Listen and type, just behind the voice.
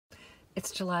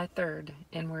It's July 3rd,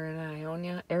 and we're in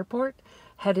Ionia Airport,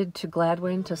 headed to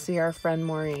Gladwin to see our friend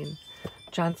Maureen.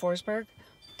 John Forsberg,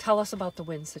 tell us about the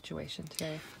wind situation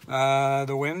today.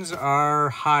 The winds are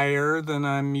higher than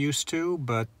I'm used to,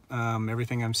 but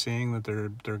everything I'm seeing that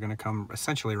they're going to come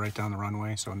essentially right down the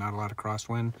runway, so not a lot of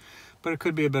crosswind, but it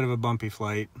could be a bit of a bumpy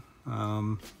flight.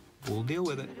 We'll deal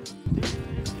with it.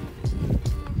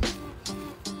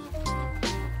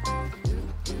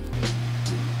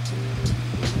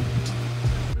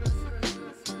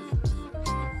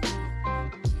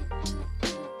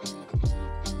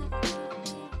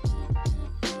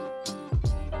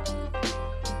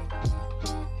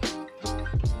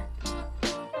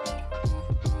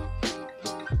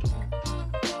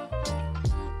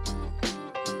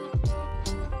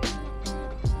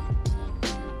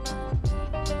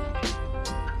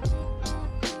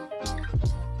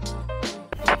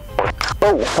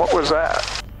 Oh, what was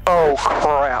that? Oh,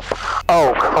 crap.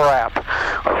 Oh, crap.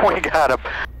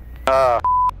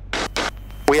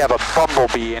 We have a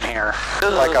bumblebee in here.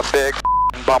 Like a big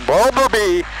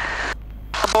bumblebee.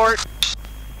 Abort.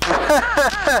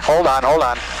 Hold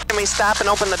on. Can we stop and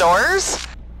open the doors?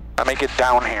 Let me get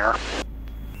down here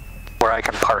where I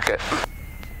can park it.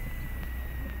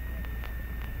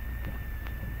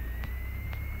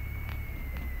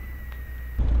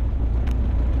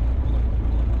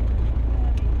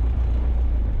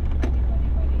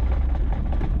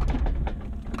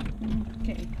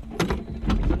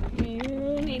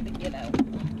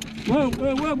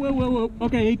 Whoa.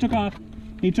 Okay, he took off.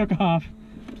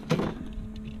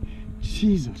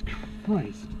 Jesus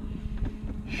Christ.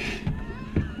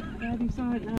 Glad you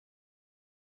saw it now.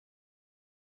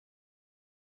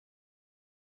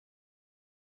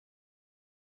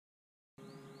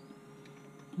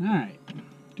 Alright,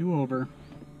 do over.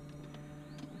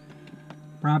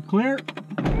 Prop clear.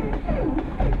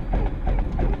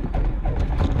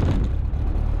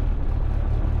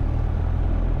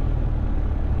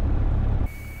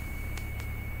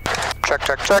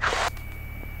 Check.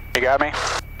 You got me?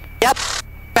 Yep.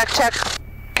 Check.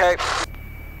 Okay.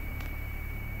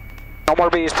 No more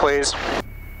bees, please.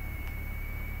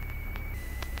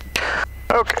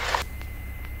 Okay.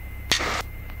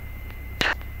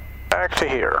 Back to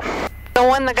here. So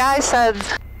when the guy said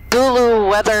Zulu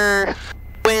weather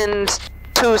wind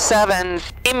 27,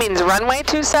 he means runway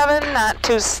 27, not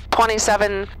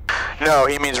 27? No,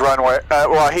 he means runway.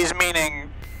 Well, he's meaning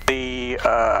the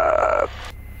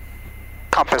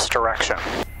compass direction.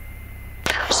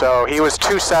 So he was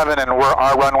 27 and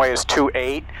our runway is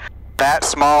 28. That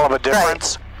small of a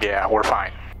difference? Right. Yeah, we're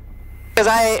fine. Because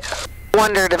I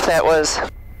wondered if that was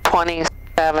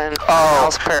 27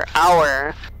 miles per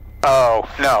hour. Oh,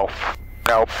 no.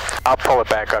 Nope. I'll pull it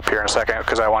back up here in a second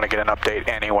because I want to get an update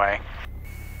anyway.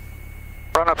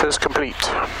 Run up is complete.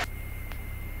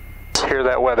 Let's hear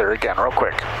that weather again real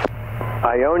quick.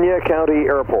 Ionia County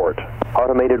Airport.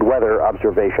 Automated weather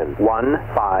observation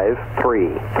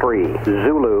 1533.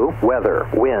 Zulu weather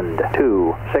wind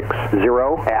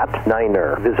 260 at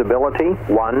Niner. Visibility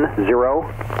 10.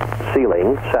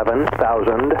 Ceiling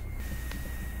 7,000.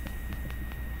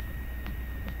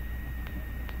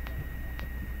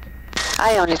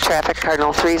 Ionia traffic,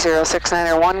 Cardinal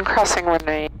 306901, crossing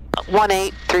runway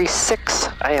 1836,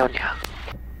 Ionia.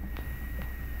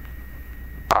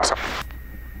 Awesome.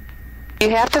 You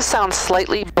have to sound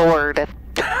slightly bored.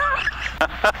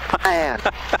 Man,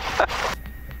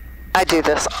 I do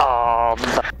this all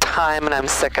the time and I'm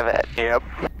sick of it. Yep.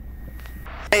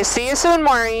 Hey, see you soon,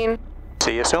 Maureen.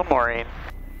 See you soon, Maureen.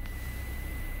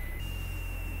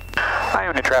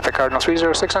 Ionia traffic, Cardinal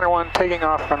 30601, taking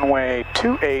off runway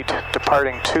 28,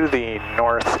 departing to the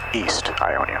northeast,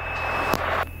 Ionia.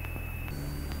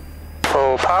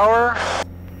 Full power.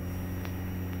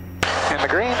 In the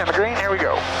green, here we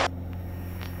go.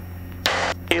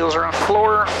 Heels are on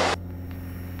floor.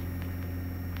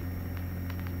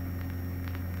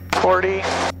 40,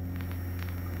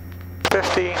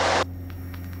 50,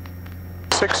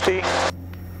 60.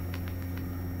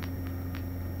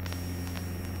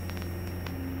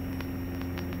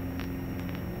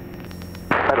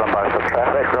 Midland Bar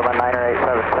traffic, runway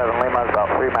 9877 Lima is about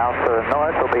 3 miles to the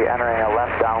north. We'll be entering a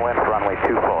left downwind for runway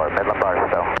 24, Midland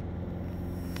Barstow.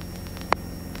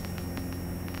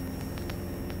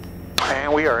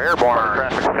 And we are airborne.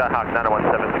 Traffic, Skyhawk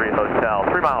 9173 Hotel,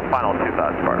 3 mile final,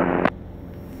 2000 Sparta.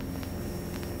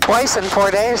 Twice in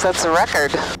 4 days, that's a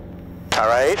record. All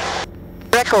right.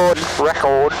 Record.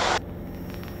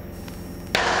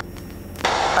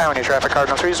 Ionia traffic,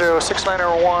 Cardinal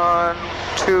 306901,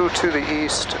 2 to the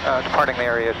east, departing the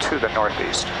area to the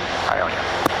northeast, Ionia.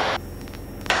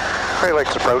 Great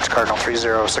Lakes approach, Cardinal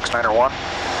 306901.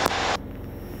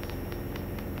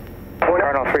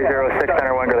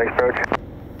 306901, Good Lakes approach.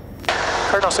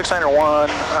 Cardinal 691,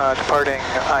 departing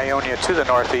Ionia to the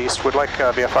northeast. Would like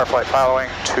VFR flight following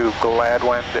to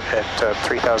Gladwin at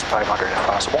 3,500 if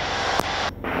possible.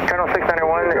 Cardinal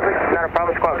 691, not a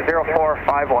problem, squawk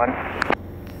 0451.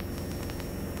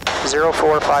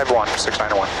 0451,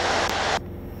 691.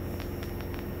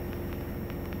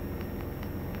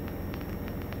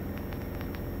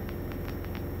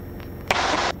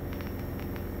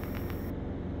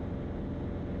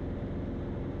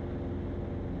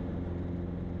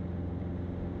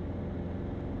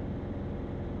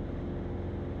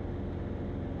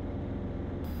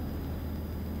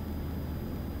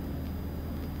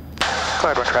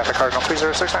 Gladwin traffic, Cardinal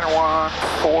 30691,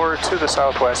 4 to the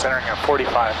southwest, entering at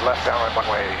 45, left downwind one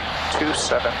way,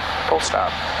 27, full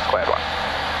stop, Gladwin.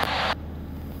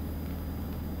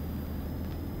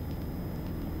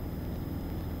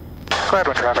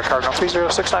 Gladwin traffic, Cardinal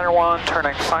 30691,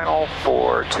 turning final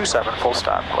for 27, full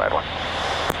stop, Gladwin.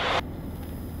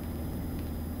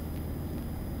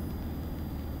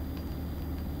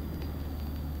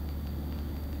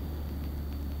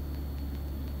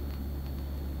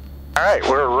 All right,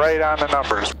 we're right on the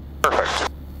numbers.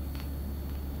 Perfect.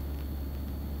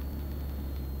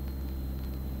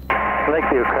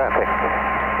 Lakeview traffic.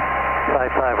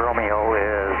 55 Romeo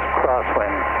is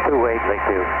crosswind 28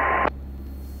 Lakeview.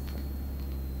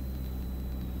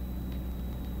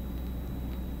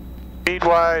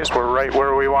 Speed-wise, we're right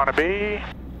where we want to be.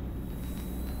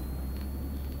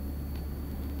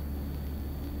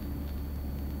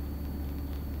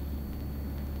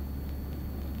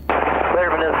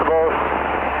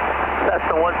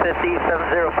 Cessna 150,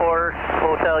 704,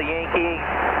 Hotel Yankee,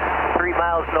 3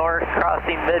 miles north,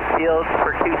 crossing midfield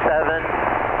for 27,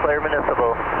 clear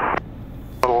municipal.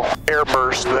 Little air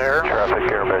burst there.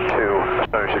 Traffic Airman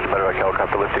 2, 96 Medevac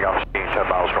helicopter lifting off speed 10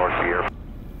 miles north of here.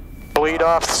 Bleed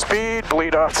off the speed,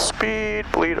 bleed off the speed,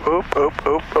 bleed, oop.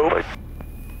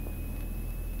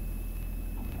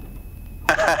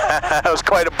 That was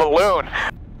quite a balloon.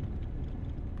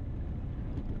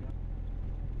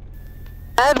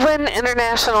 Gladwin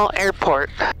International Airport.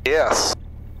 Yes.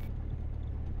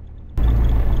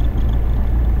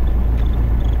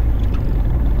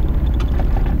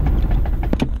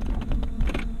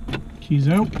 Keys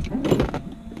out.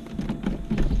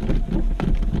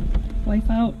 Life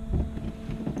out.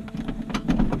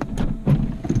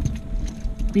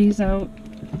 B's out.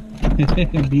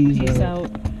 B's out.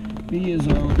 B is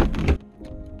out.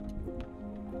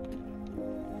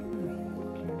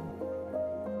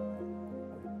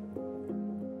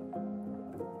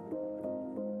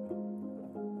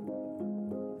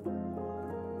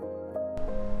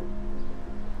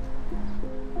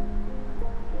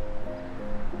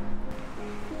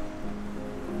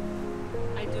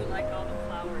 I do like all the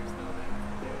flowers.